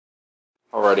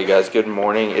Alrighty guys, good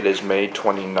morning. It is May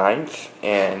 29th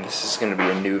and this is going to be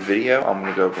a new video. I'm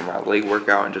going to go over my leg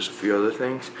workout and just a few other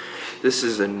things. This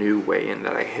is a new weigh-in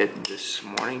that I hit this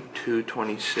morning,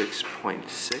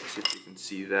 226.6 if you can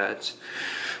see that.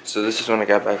 So this is when I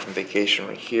got back from vacation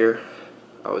right here.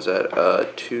 I was at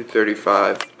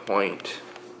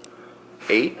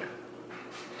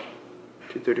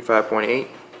 235.8.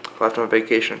 Left on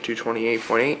vacation at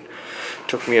 228.8.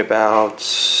 Took me about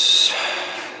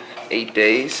 8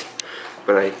 days,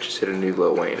 but I just hit a new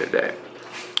low weigh-in today.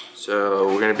 So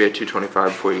we're gonna be at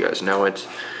 225 before you guys know it.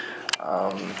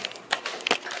 I'm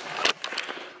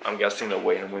guessing the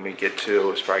weigh-in we're gonna get to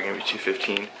is probably gonna be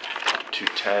 215,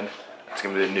 210. It's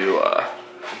gonna be the new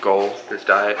goal, this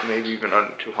diet, maybe even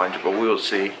under 200, but we will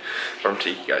see. But I'm gonna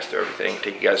take you guys through everything,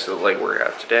 take you guys through the leg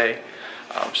workout today.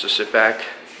 So sit back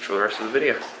for the rest of the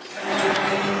video.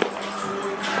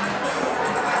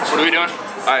 What are we doing?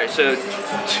 Alright, so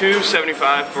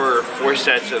 275 for 4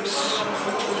 sets of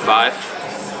 5.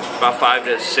 About 5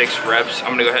 to 6 reps. I'm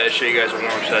going to go ahead and show you guys a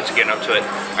warm-up, so that's getting up to it.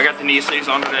 I got the knee sleeves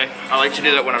on today. I like to do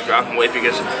that when I'm dropping weight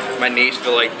because my knees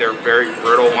feel like they're very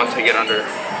brittle once I get under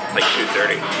like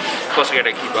 230. Plus I got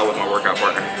to keep up with my workout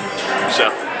partner. So,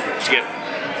 let's get it.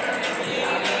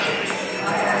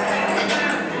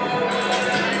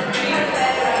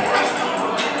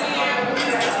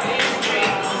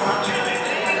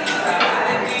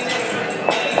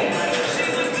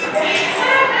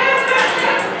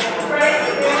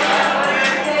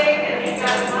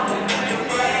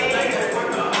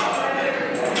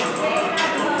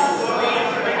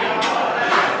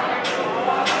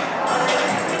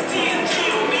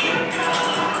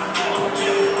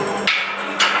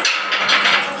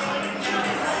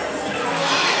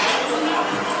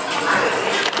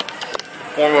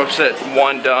 Warm-up set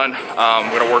 1 done.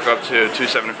 We're gonna work up to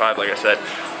 275, like I said,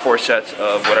 4 sets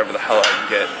of whatever the hell I can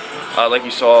get. Like you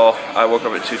saw, I woke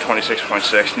up at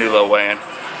 226.6, new low weigh-in.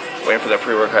 Waiting for that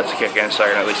pre-workout to kick in so I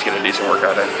can at least get a decent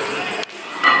workout in.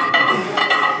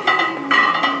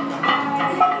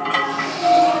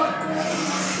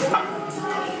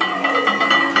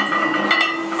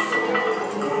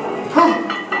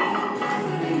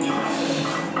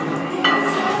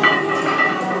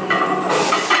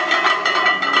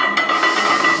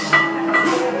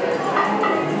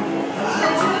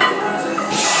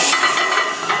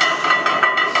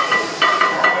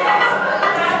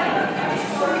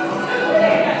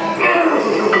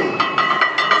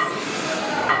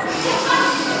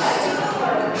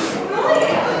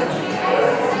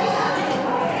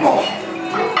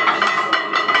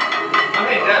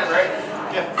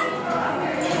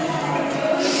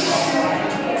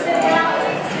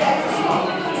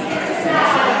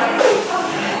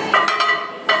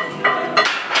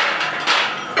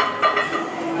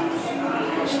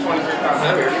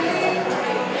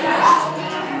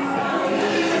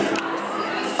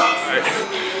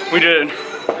 We did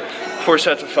 4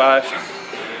 sets of 5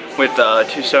 with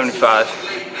 275,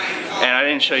 and I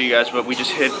didn't show you guys, but we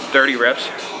just hit 30 reps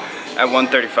at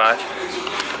 135.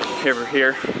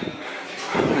 Here,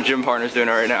 the gym partner's doing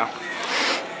it right now.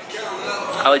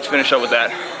 I like to finish up with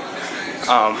that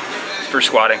for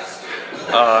squatting.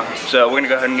 So we're gonna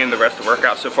go ahead and get into the rest of the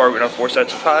workout. So far we've done 4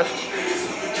 sets of 5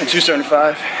 and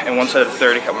 275, and 1 set of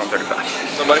 30 at 135.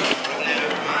 Somebody?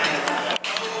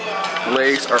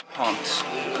 Legs are pumped.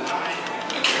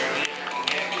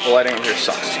 The lighting in here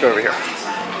sucks. Let's go over here.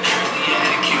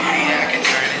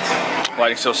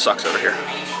 Lighting still sucks over here.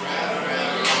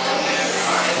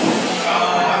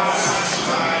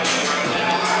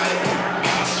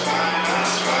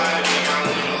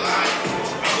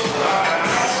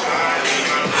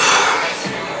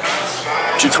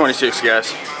 $226,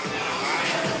 guys.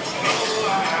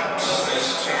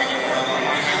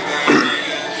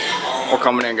 We're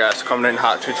coming in, guys. Coming in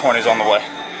hot. 220s on the way.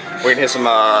 We're gonna hit some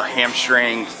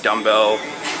hamstring, dumbbell,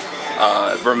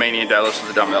 Romanian deadlifts with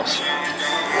the dumbbells.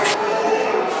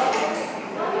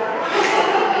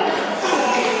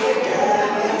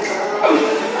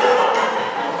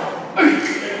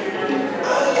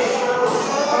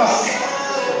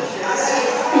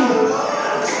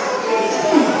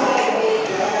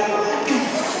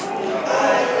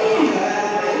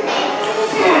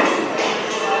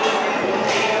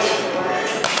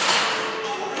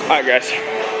 Alright guys,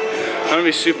 I'm gonna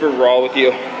be super raw with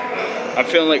you. I'm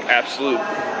feeling like absolute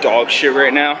dog shit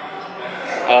right now.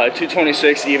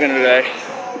 226 even today.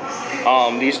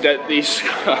 These oh,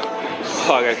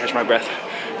 I gotta catch my breath.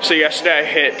 So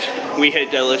yesterday we hit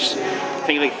deadlifts, I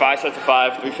think like 5 sets of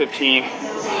 5, 315.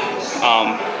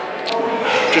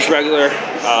 Just regular,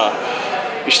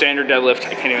 your standard deadlift.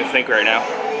 I can't even think right now.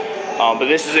 But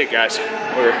this is it, guys.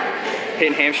 We're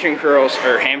hitting hamstring curls,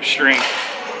 or hamstring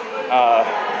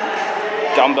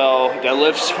dumbbell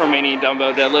deadlifts, Romanian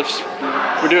dumbbell deadlifts.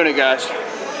 We're doing it, guys.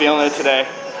 Feeling it today.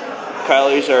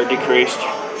 Calories are decreased.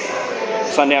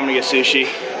 Sunday I'm gonna get sushi.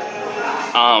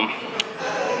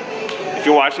 If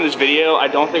you're watching this video, I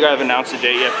don't think I've announced a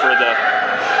date yet for the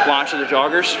launch of the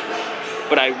joggers,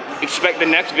 but I expect the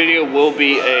next video will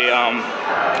be a,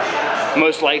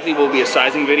 most likely will be a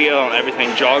sizing video on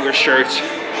everything. Jogger shirts.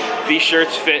 These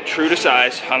shirts fit true to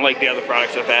size, unlike the other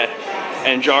products I've had,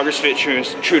 and joggers fit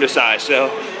true to size.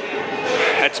 So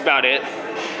that's about it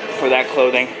for that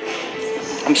clothing.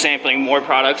 I'm sampling more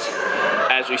products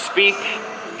as we speak,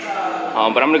 but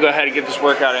I'm gonna go ahead and get this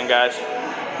workout in, guys.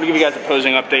 I'm gonna give you guys a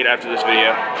posing update after this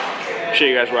video. Show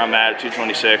you guys where I'm at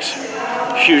 226.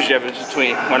 Huge difference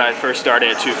between when I first started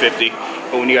at 250,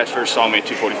 but when you guys first saw me at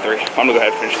 243. I'm gonna go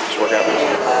ahead and finish this workout.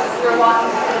 You're walking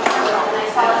to the terminal and I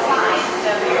saw a sign.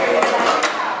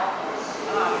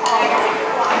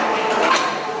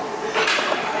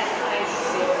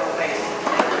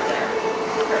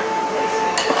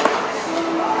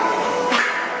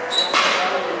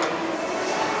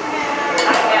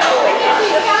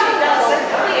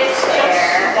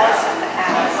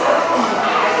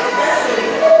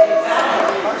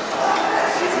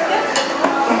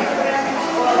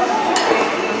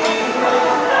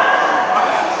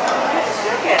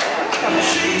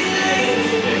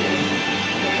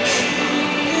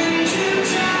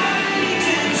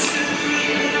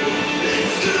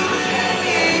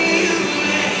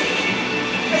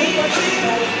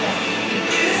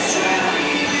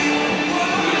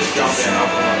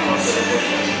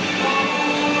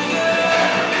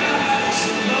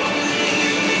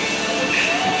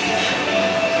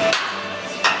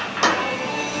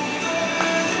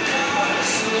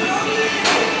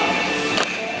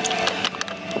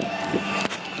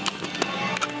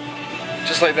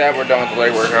 Just like that, we're done with the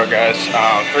leg workout, guys.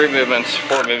 4 movements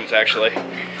actually.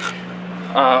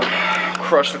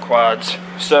 Crush the quads.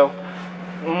 So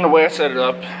the way I set it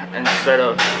up, instead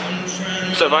of,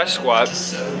 so if I squat,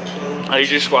 I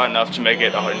usually squat enough to make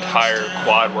it an entire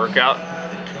quad workout.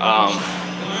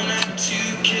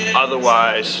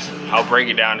 Otherwise, I'll break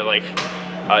it down to like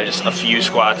just a few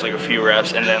squats, like a few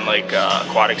reps, and then like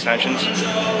quad extensions,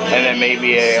 and then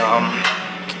maybe a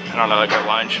I don't know, like a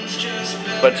lunge.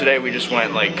 But today we just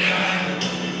went like,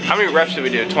 how many reps did we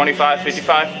do? 25,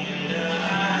 55?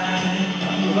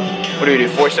 What do we do?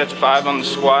 4 sets of 5 on the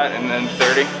squat and then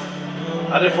 30?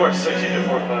 I did 4 6, you did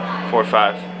 4 5. 4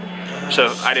 5.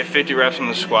 So I did 50 reps on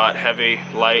the squat, heavy,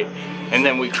 light, and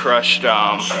then we crushed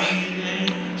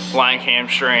lying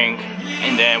hamstring,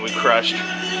 and then we crushed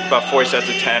about 4 sets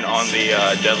of 10 on the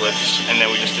deadlifts, and then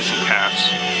we just did some calves.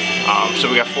 So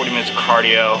we got 40 minutes of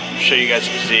cardio. Show you guys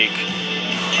the physique.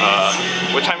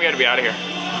 What time you gotta be out of here?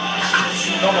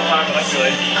 Normal time, but I feel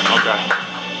late. Okay.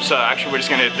 So actually we're just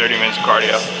gonna hit 30 minutes of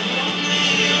cardio.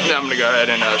 Then I'm gonna go ahead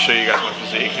and show you guys my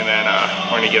physique, and then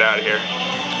we're gonna get out of here.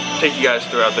 Take you guys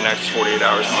throughout the next 48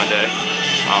 hours of my day.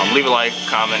 Leave a like,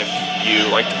 comment if you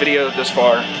liked the video this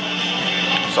far.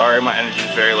 Sorry, my energy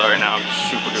is very low right now. I'm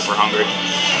super duper hungry.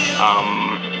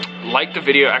 Like the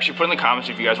video, actually put in the comments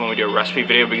if you guys want me to do a recipe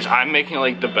video, because I'm making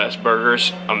like the best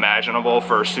burgers imaginable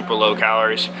for super low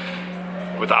calories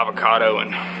with avocado,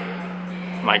 and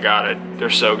my god, they're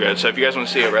so good. So if you guys want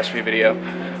to see a recipe video,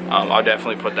 I'll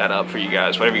definitely put that up for you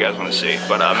guys, whatever you guys want to see.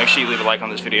 But make sure you leave a like on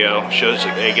this video. Shows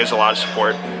it gives a lot of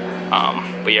support.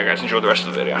 But yeah, guys, enjoy the rest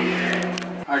of the video.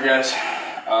 Alright guys,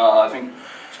 I think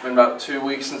it's been about 2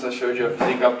 weeks since I showed you a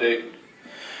physique update.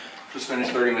 Just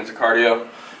finished 30 minutes of cardio.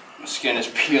 My skin is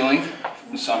peeling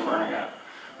from sunburn I got.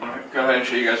 I'm going to go ahead and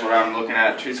show you guys what I'm looking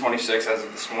at. 226 as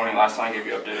of this morning. Last time I gave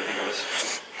you an update, I think it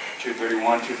was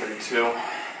 231, 232.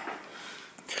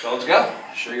 So let's go.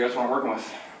 Show you guys what I'm working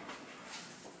with.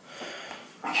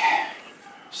 Okay.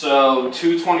 So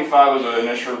 225 was an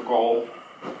initial goal.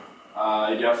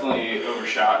 I definitely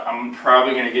overshot. I'm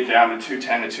probably going to get down to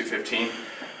 210 to 215.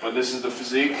 But this is the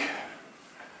physique.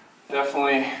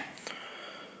 Definitely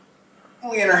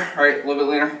leaner, right? A little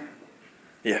bit leaner.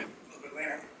 Yeah. A little bit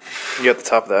leaner. You got the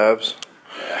top of the abs.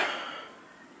 Yeah.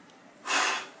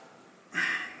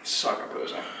 Suck at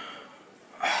posing.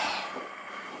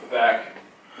 The back.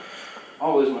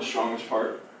 Oh, this is my strongest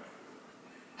part.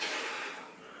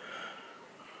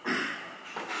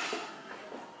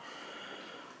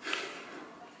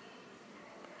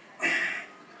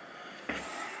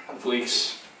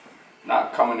 Obliques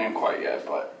not coming in quite yet,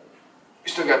 but we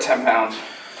still got 10 pounds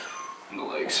in the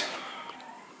legs.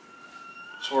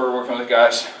 So we're working with,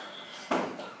 guys.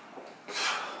 I'm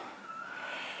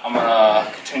gonna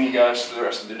continue, guys, for the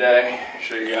rest of the day.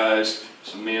 Show you guys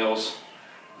some meals.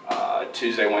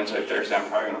 Tuesday, Wednesday, Thursday, I'm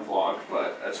probably gonna vlog.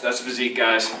 But that's physique,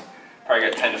 guys. Probably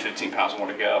got 10 to 15 pounds more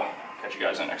to go. Catch you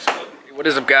guys in the next clip. What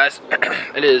is up, guys?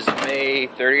 It is May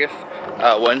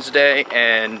 30th, Wednesday,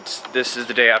 and this is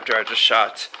the day after I just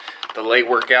shot the late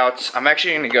workouts. I'm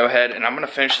actually gonna go ahead and I'm gonna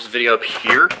finish this video up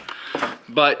here,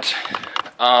 but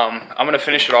I'm gonna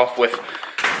finish it off with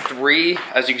 3,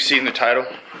 as you can see in the title,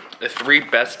 the 3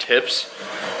 best tips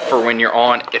for when you're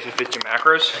on If It Fits Your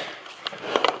Macros.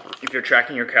 If you're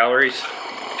tracking your calories,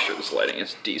 make sure this lighting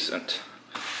is decent.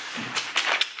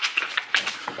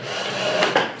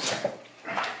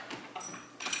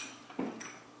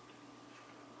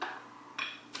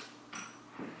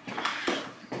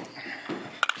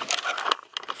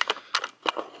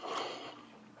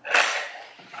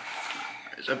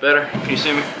 Is that better? Can you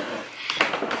see me?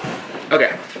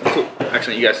 Okay, cool.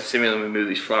 Excellent, you guys can see me. Let me move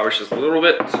these flowers just a little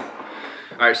bit.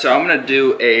 Alright, so I'm gonna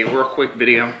do a real quick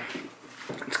video.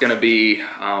 It's gonna be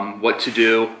what to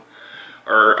do,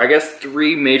 or I guess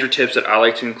 3 major tips that I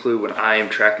like to include when I am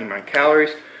tracking my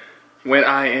calories, when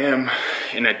I am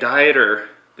in a diet, or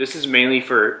this is mainly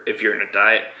for if you're in a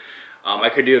diet. I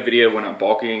could do a video when I'm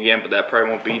bulking again, but that probably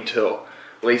won't be until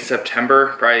late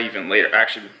September, probably even later,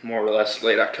 actually more or less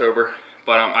late October.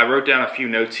 But I wrote down a few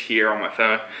notes here on my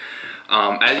phone.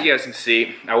 As you guys can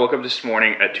see, I woke up this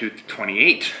morning at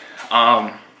 2:28,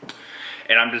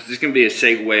 and this is gonna be a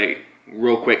segue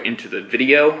real quick into the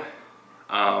video.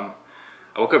 I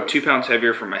woke up 2 pounds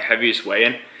heavier from my heaviest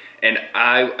weigh-in, and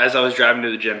as I was driving to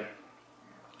the gym,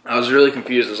 I was really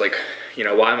confused. I was like, you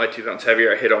know, why am I 2 pounds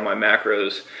heavier? I hit all my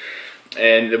macros,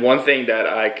 and the one thing that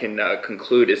I can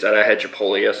conclude is that I had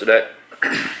Chipotle yesterday.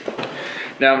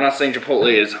 Now, I'm not saying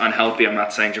Chipotle is unhealthy. I'm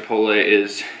not saying Chipotle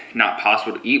is not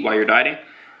possible to eat while you're dieting.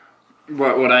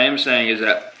 But what I am saying is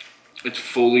that it's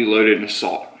fully loaded in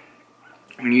salt.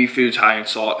 When you eat foods high in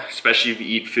salt, especially if you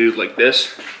eat food like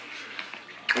this,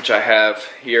 which I have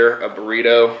here, a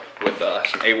burrito with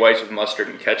some egg whites with mustard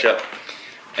and ketchup,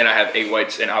 and I have egg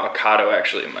whites and avocado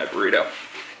actually in my burrito.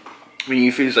 When you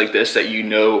eat foods like this that you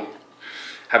know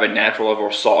have a natural level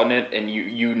of salt in it, and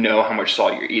you know how much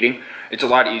salt you're eating, it's a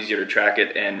lot easier to track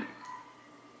it, and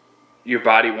your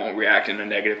body won't react in a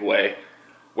negative way,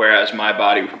 whereas my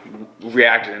body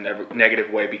reacted in a negative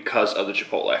way because of the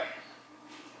Chipotle.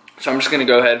 So I'm just gonna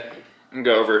go ahead and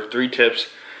go over 3 tips.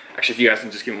 Actually, if you guys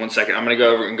can just give me 1 second, I'm gonna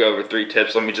go over 3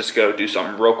 tips. Let me just go do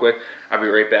something real quick. I'll be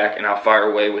right back, and I'll fire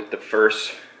away with the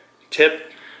first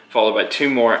tip, followed by 2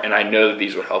 more, and I know that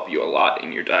these will help you a lot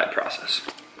in your diet process.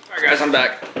 Alright guys, I'm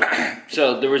back.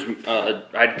 So there was, I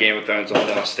had Game of Thrones on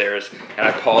downstairs, and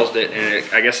I paused it, and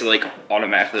I guess it like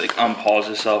automatically like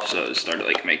unpaused itself, so it started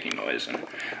like making noise, and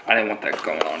I didn't want that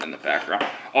going on in the background.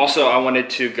 Also, I wanted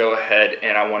to go ahead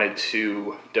and I wanted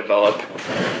to develop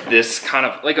this kind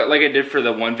of, like I did for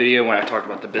the one video when I talked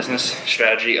about the business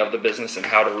strategy of the business and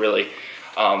how to really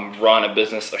run a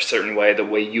business a certain way, the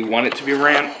way you want it to be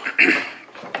ran.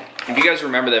 If you guys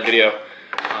remember that video,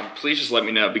 please just let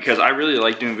me know, because I really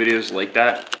like doing videos like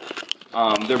that.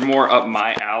 They're more up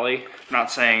my alley. I'm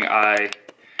not saying I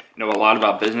know a lot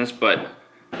about business, but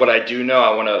what I do know,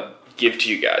 I want to give to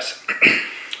you guys.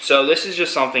 So this is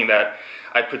just something that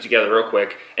I put together real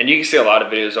quick, and you can see a lot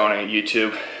of videos on it on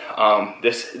YouTube.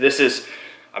 This is,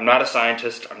 I'm not a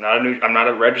scientist. I'm not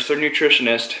a registered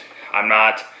nutritionist. I'm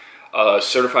not a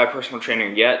certified personal trainer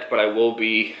yet, but I will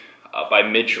be by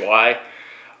mid-July.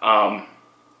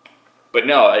 But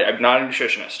no, I'm not a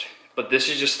nutritionist. But this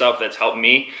is just stuff that's helped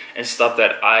me and stuff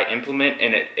that I implement,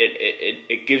 and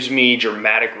it gives me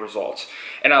dramatic results.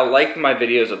 And I like my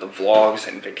videos of the vlogs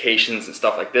and vacations and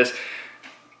stuff like this.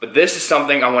 But this is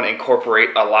something I want to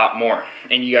incorporate a lot more.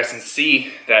 And you guys can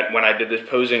see that when I did this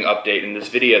posing update in this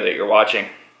video that you're watching,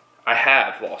 I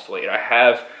have lost weight. I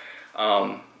have,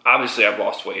 obviously I've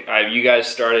lost weight. You guys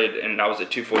started and I was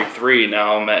at 243,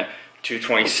 now I'm at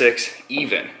 226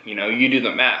 even. You know, you do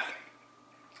the math.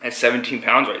 That's 17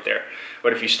 pounds right there.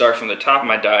 But if you start from the top of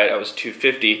my diet, I was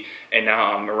 250, and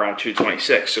now I'm around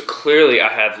 226. So clearly I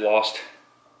have lost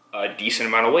a decent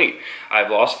amount of weight. I've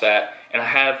lost fat, and I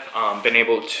have been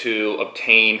able to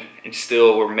obtain and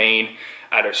still remain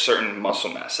at a certain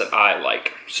muscle mass that I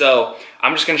like. So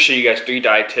I'm just gonna show you guys 3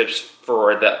 diet tips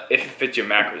for the If It Fits Your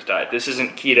Macros diet. This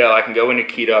isn't keto. I can go into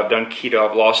keto. I've done keto.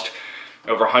 I've lost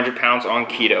over 100 pounds on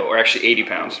keto, or actually 80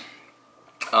 pounds.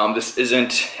 This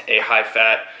isn't a high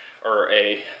fat or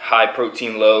a high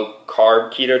protein, low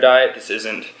carb keto diet. This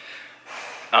isn't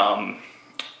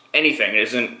anything.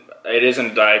 It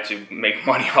isn't a diet to make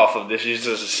money off of. This is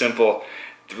just a simple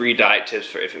 3 diet tips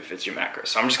for If It Fits Your Macros.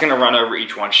 So I'm just gonna run over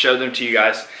each one, show them to you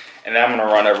guys, and then I'm gonna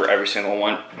run over every single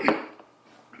one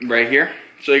right here.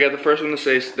 So you got the first one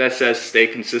that says stay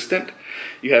consistent.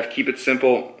 You have keep it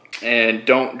simple and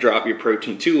don't drop your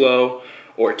protein too low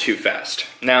or too fast.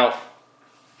 Now,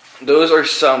 those are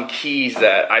some keys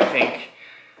that I think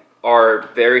are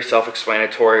very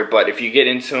self-explanatory, but if you get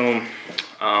into them,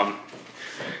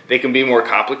 they can be more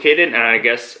complicated. And I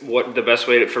guess what the best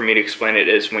way for me to explain it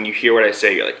is when you hear what I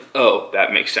say, you're like, oh,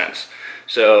 that makes sense.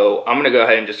 So I'm gonna go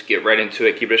ahead and just get right into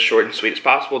it, keep it as short and sweet as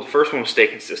possible. The first one was stay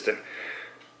consistent.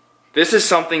 This is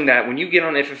something that when you get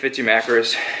on If It Fits Your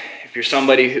Macros, if you're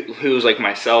somebody who's like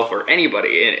myself or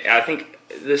anybody, and I think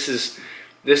this is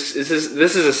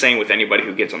the same with anybody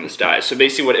who gets on this diet. So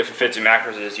basically what If It Fits Your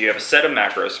Macros is, you have a set of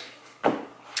macros.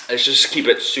 Let's just keep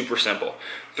it super simple.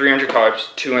 300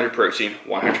 carbs, 200 protein,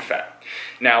 100 fat.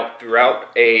 Now,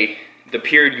 throughout the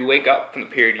period you wake up, from the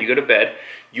period you go to bed,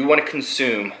 you want to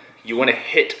consume, you want to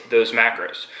hit those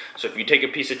macros. So if you take a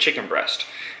piece of chicken breast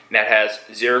that has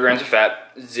 0 grams of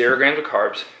fat, 0 grams of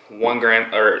carbs, 1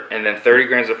 gram, and then 30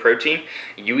 grams of protein,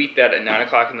 you eat that at 9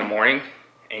 o'clock in the morning,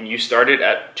 and you started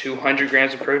at 200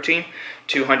 grams of protein,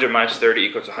 200 minus 30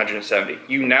 equals 170.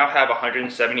 You now have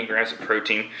 170 grams of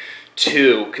protein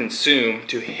to consume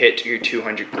to hit your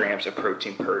 200 grams of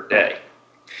protein per day.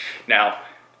 Now,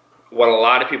 what a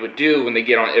lot of people do when they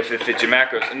get on If It Fits Your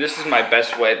Macros, and this is my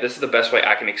best way, this is the best way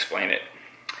I can explain it,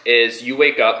 is you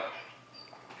wake up,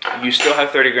 you still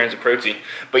have 30 grams of protein,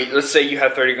 but let's say you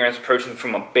have 30 grams of protein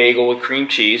from a bagel with cream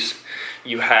cheese.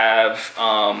 You have,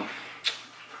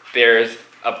 there's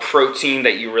a protein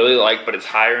that you really like, but it's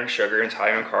higher in sugar and it's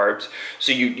higher in carbs.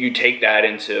 So you take that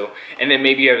into, and then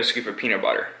maybe you have a scoop of peanut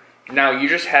butter. Now you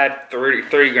just had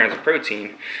 30 grams of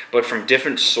protein, but from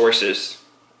different sources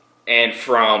and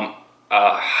from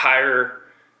higher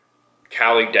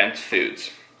calorie dense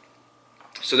foods.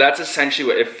 So that's essentially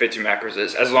what If It Fits Your Macros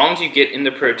is. As long as you get in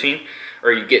the protein,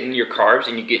 or you get in your carbs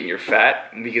and you get in your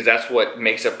fat, because that's what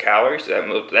makes up calories,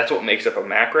 that's what makes up a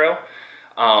macro.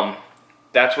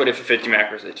 That's what If It Fits Your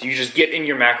Macros is. You just get in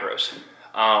your macros.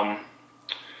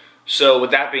 So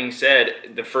with that being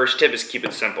said, the first tip is keep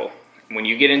it simple. When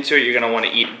you get into it, you're gonna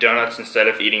wanna eat donuts instead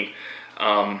of eating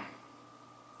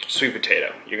sweet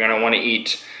potato. You're gonna wanna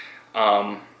eat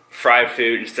fried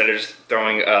food instead of just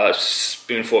throwing a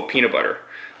spoonful of peanut butter,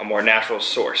 a more natural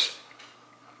source.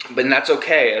 But that's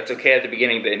okay. That's okay at the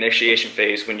beginning, the initiation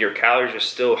phase, when your calories are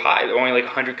still high. They're only like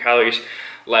 100 calories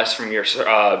less from your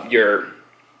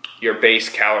base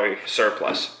calorie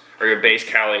surplus, or your base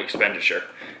calorie expenditure,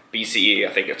 BCE,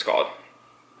 I think it's called.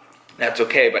 That's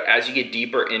okay, but as you get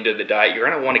deeper into the diet, you're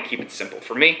gonna wanna keep it simple.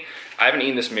 For me, I haven't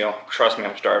eaten this meal. Trust me,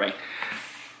 I'm starving.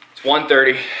 It's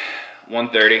 1:30,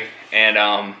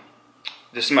 and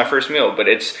this is my first meal, but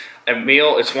it's a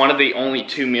meal, it's one of the only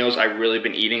 2 meals I've really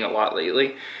been eating a lot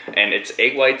lately, and it's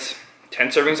egg whites, 10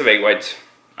 servings of egg whites,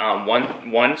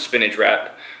 one spinach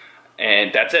wrap,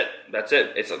 and that's it.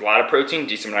 It's a lot of protein,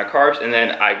 decent amount of carbs, and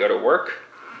then I go to work.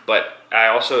 But I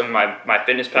also, in my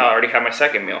FitnessPal, I already have my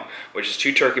second meal, which is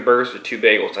 2 turkey burgers with 2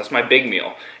 bagels. That's my big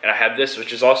meal. And I have this,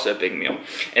 which is also a big meal.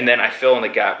 And then I fill in the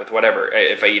gap with whatever.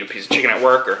 If I eat a piece of chicken at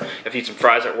work, or if I eat some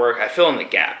fries at work, I fill in the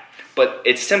gap. But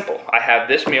it's simple. I have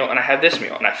this meal and I have this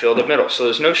meal, and I fill the middle. So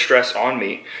there's no stress on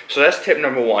me. So that's tip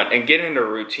number 1. And getting into a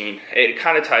routine, it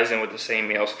kind of ties in with the same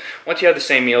meals. Once you have the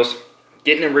same meals,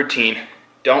 get in a routine.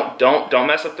 Don't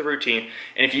mess up the routine.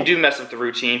 And if you do mess up the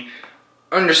routine,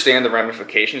 understand the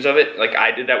ramifications of it. Like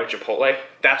I did that with Chipotle.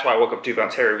 That's why I woke up 2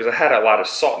 pounds heavier, because I had a lot of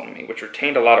salt in me, which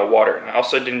retained a lot of water. And I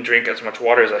also didn't drink as much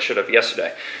water as I should have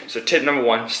yesterday. So tip number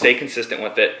 1, stay consistent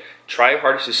with it. Try your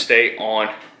hardest to stay on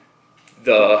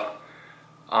the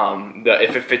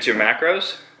If It Fits Your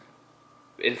Macros,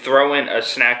 and throw in a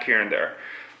snack here and there.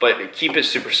 But keep it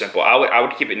super simple. I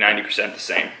would keep it 90% the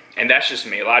same. And that's just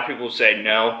me. A lot of people say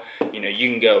no, you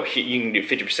can do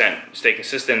 50%, stay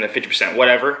consistent, and then 50%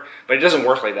 whatever. But it doesn't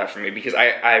work like that for me, because I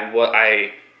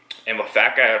am a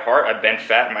fat guy at heart. I've been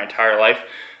fat my entire life.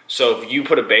 So if you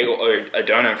put a bagel or a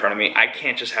donut in front of me, I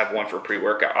can't just have one for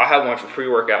pre-workout. I'll have one for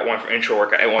pre-workout, one for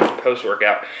intra-workout, and one for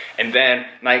post-workout. And then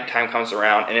nighttime comes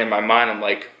around, and in my mind I'm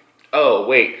like, oh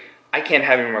wait, I can't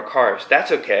have any more carbs.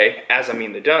 That's okay, as I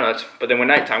mean the donuts, but then when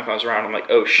nighttime comes around, I'm like,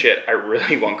 oh shit, I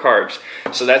really want carbs.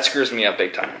 So that screws me up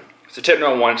big time. So tip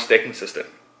number 1, stay consistent.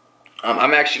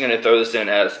 I'm actually gonna throw this in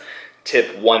as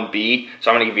tip 1B,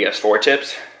 so I'm gonna give you guys 4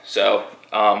 tips. So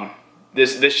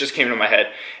this just came to my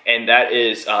head, and that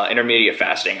is intermediate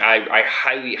fasting. I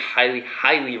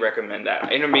highly recommend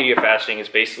that. Intermediate fasting is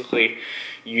basically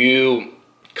you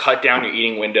cut down your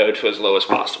eating window to as low as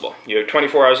possible. You have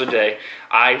 24 hours a day.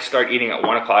 I start eating at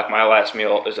 1 o'clock. My last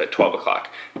meal is at 12 o'clock.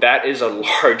 That is a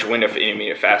large window for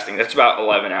intermediate fasting. That's about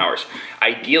 11 hours.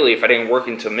 Ideally, if I didn't work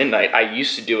until midnight, I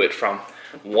used to do it from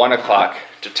 1 o'clock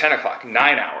to 10 o'clock,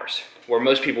 9 hours, where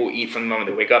most people will eat from the moment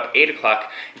they wake up, 8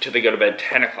 o'clock, until they go to bed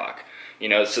 10 o'clock. You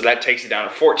know, so that takes it down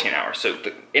to 14 hours. So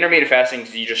the intermittent fasting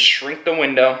is you just shrink the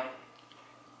window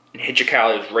and hit your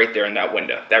calories right there in that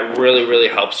window. That really, really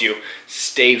helps you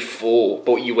stay full,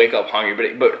 but you wake up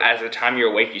hungry. But as the time you're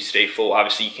awake, you stay full.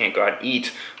 Obviously, you can't go out and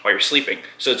eat while you're sleeping.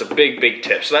 So it's a big, big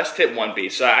tip. So that's tip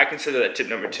 1B. So I consider that tip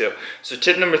number 2. So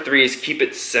tip number 3 is keep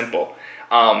it simple.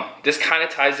 This kind of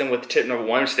ties in with tip number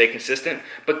 1, stay consistent,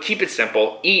 but keep it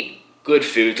simple. Eat good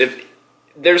foods. If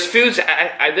there's foods,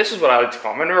 this is what I like to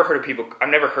call them. I've never heard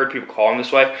people call them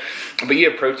this way, but you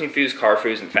have protein foods, carb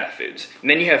foods, and fat foods. And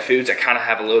then you have foods that kind of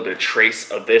have a little bit of trace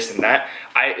of this and that.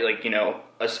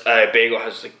 A bagel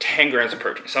has like 10 grams of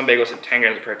protein. Some bagels have 10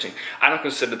 grams of protein. I don't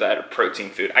consider that a protein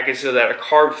food. I consider that a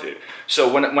carb food.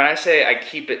 So when I say I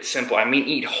keep it simple, I mean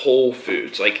eat whole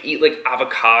foods. Like eat like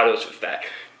avocados with fat.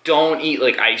 Don't eat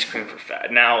like ice cream for fat.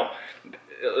 Now,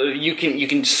 you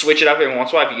can switch it up every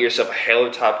once in a while if you get yourself a Halo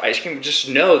Top ice cream. Just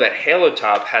know that Halo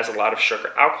Top has a lot of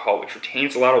sugar alcohol, which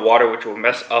retains a lot of water, which will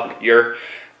mess up your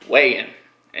weigh-in.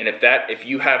 And if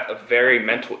you have a very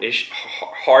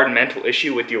hard mental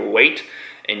issue with your weight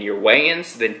and your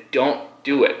weigh-ins, then don't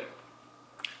do it.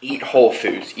 Eat whole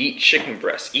foods, eat chicken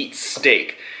breast, eat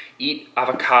steak, eat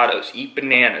avocados, eat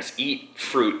bananas, eat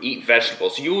fruit, eat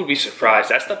vegetables. You would be surprised.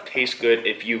 That stuff tastes good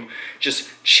if you just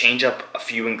change up a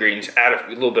few ingredients, add a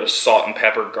little bit of salt and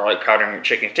pepper, garlic powder on your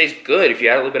chicken. It tastes good if you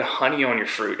add a little bit of honey on your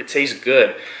fruit. It tastes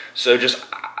good. So just,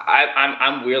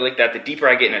 I'm weird like that. The deeper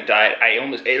I get in a diet,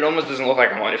 it almost doesn't look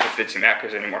like I'm on IIFYM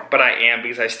macros anymore. But I am,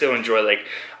 because I still enjoy like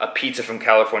a pizza from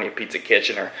California Pizza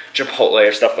Kitchen or Chipotle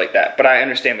or stuff like that. But I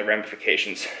understand the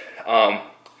ramifications.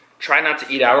 Try not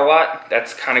to eat out a lot. That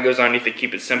kind of goes underneath to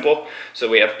keep it simple. So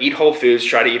we have eat whole foods.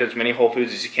 Try to eat as many whole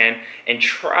foods as you can. And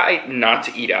try not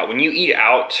to eat out. When you eat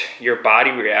out, your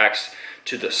body reacts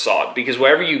to the salt. Because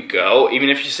wherever you go, even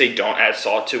if you say don't add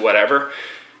salt to whatever,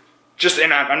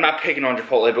 and I'm not picking on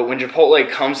Chipotle, but when Chipotle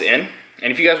comes in,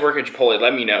 and if you guys work at Chipotle,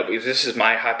 let me know, because this is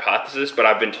my hypothesis, but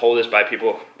I've been told this by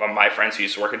my friends who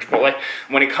used to work at Chipotle.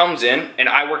 When it comes in, and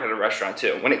I work at a restaurant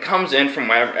too, when it comes in from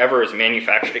wherever it's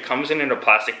manufactured, it comes in a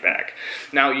plastic bag.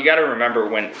 Now, you gotta remember,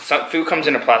 when food comes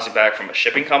in a plastic bag from a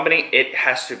shipping company, it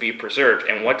has to be preserved.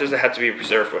 And what does it have to be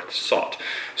preserved with? Salt.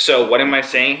 So what am I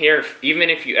saying here?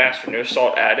 Even if you ask for no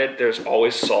salt added, there's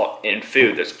always salt in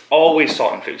food. There's always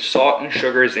salt in food. Salt and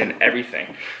sugar is in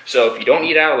everything. So if you don't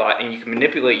eat out a lot and you can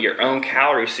manipulate your own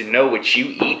calories to know what you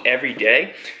eat every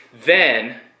day,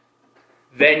 then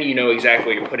you know exactly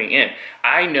what you're putting in.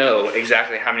 I know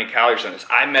exactly how many calories on this.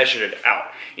 I measured it out.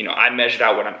 You know, I measured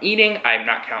out what I'm eating. I'm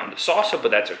not counting the salsa,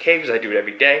 but that's okay because I do it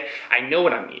every day. I know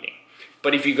what I'm eating.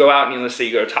 But if you go out and let's say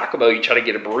you go to Taco Bell, you try to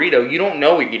get a burrito, you don't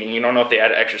know what you're eating. You don't know if they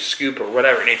add an extra scoop or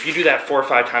whatever. And if you do that 4 or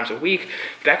 5 times a week,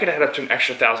 that could add up to an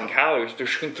extra 1,000 calories.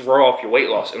 This can throw off your weight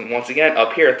loss. And once again,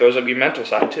 up here, it throws up your mental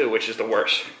side too, which is the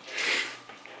worst.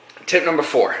 Tip number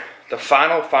 4. The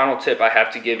final tip I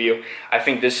have to give you. I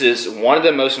think this is one of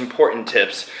the most important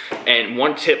tips, and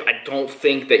one tip I don't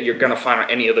think that you're gonna find on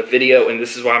any other video, and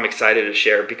this is why I'm excited to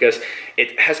share, because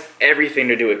it has everything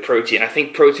to do with protein. I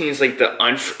think protein is like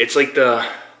it's like the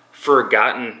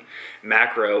forgotten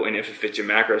macro in IIFYM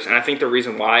macros, and I think the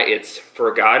reason why it's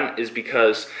forgotten is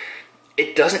because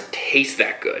it doesn't taste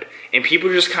that good, and people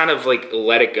just kind of like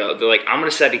let it go. They're like, I'm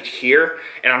gonna set it here,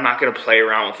 and I'm not gonna play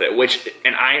around with it.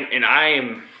 I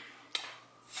am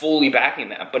fully backing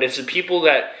that, but it's the people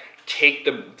that take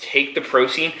the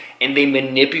protein and they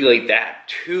manipulate that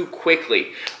too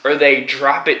quickly, or they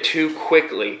drop it too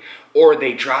quickly, or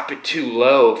they drop it too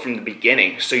low from the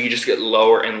beginning, so you just get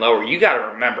lower and lower. You got to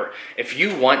remember, if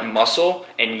you want muscle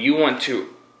and you want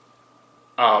to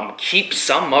keep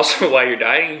some muscle while you're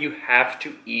dieting, you have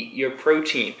to eat your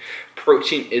protein.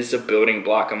 Protein is the building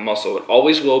block of muscle. It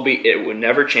always will be. It will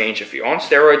never change. If you're on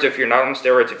steroids, if you're not on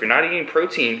steroids, if you're not eating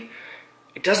protein,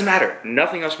 it doesn't matter.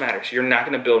 Nothing else matters. You're not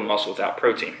going to build muscle without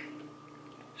protein.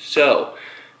 So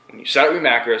when you set up your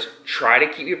macros, try to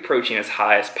keep your protein as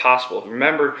high as possible.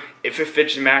 Remember,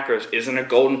 IIFYM macros isn't a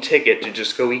golden ticket to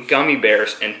just go eat gummy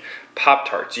bears and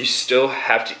Pop-Tarts. You still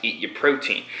have to eat your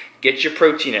protein. Get your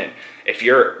protein in. If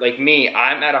you're like me,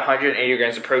 I'm at 180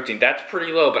 grams of protein. That's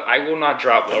pretty low, but I will not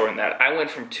drop lower than that. I went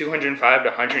from 205 to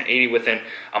 180 within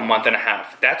a month and a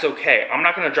half. That's okay. I'm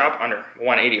not going to drop under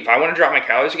 180. If I want to drop my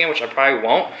calories again, which I probably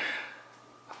won't,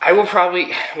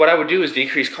 what I would do is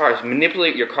decrease carbs.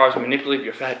 Manipulate your carbs, manipulate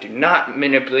your fat. Do not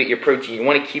manipulate your protein. You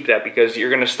want to keep that because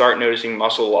you're going to start noticing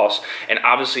muscle loss. And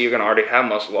obviously you're going to already have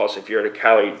muscle loss if you're at a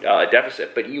calorie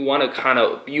deficit. But you want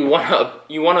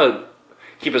to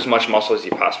keep as much muscle as you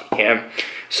possibly can.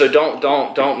 So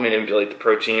don't manipulate the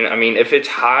protein. I mean, if it's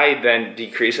high, then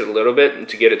decrease it a little bit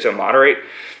to get it to moderate.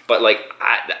 But like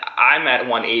I'm at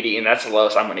 180, and that's the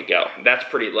lowest I'm gonna go. That's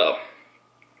pretty low.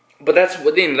 But that's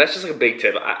just like a big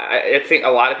tip. I think a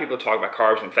lot of people talk about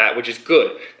carbs and fat, which is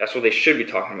good. That's what they should be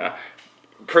talking about.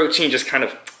 Protein, just kind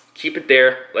of keep it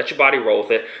there, let your body roll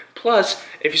with it. Plus,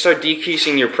 if you start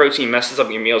decreasing your protein, messes up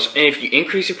your meals. And if you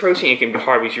increase your protein, it can be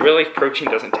hard because you realize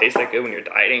protein doesn't taste that good when you're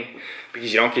dieting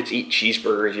because you don't get to eat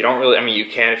cheeseburgers. You don't really, I mean, you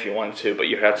can if you want to, but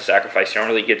you have to sacrifice. You don't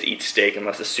really get to eat steak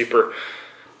unless it's super,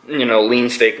 you know, lean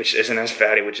steak, which isn't as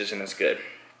fatty, which isn't as good.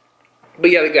 But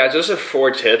yeah, guys, those are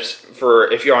 4 tips for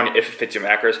if it fits your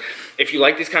macros. If you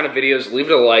like these kind of videos,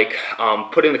 leave it a like.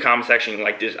 Put in the comment section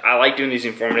like this. I like doing these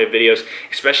informative videos,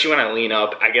 especially when I lean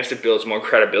up. I guess it builds more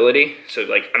credibility. So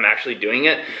like I'm actually doing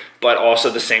it, but also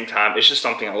at the same time, it's just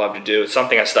something I love to do. It's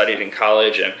something I studied in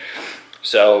college, and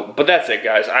so. But that's it,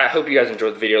 guys. I hope you guys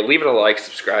enjoyed the video. Leave it a like,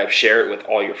 subscribe, share it with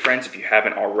all your friends if you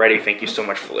haven't already. Thank you so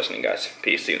much for listening, guys.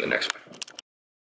 Peace. See you in the next one.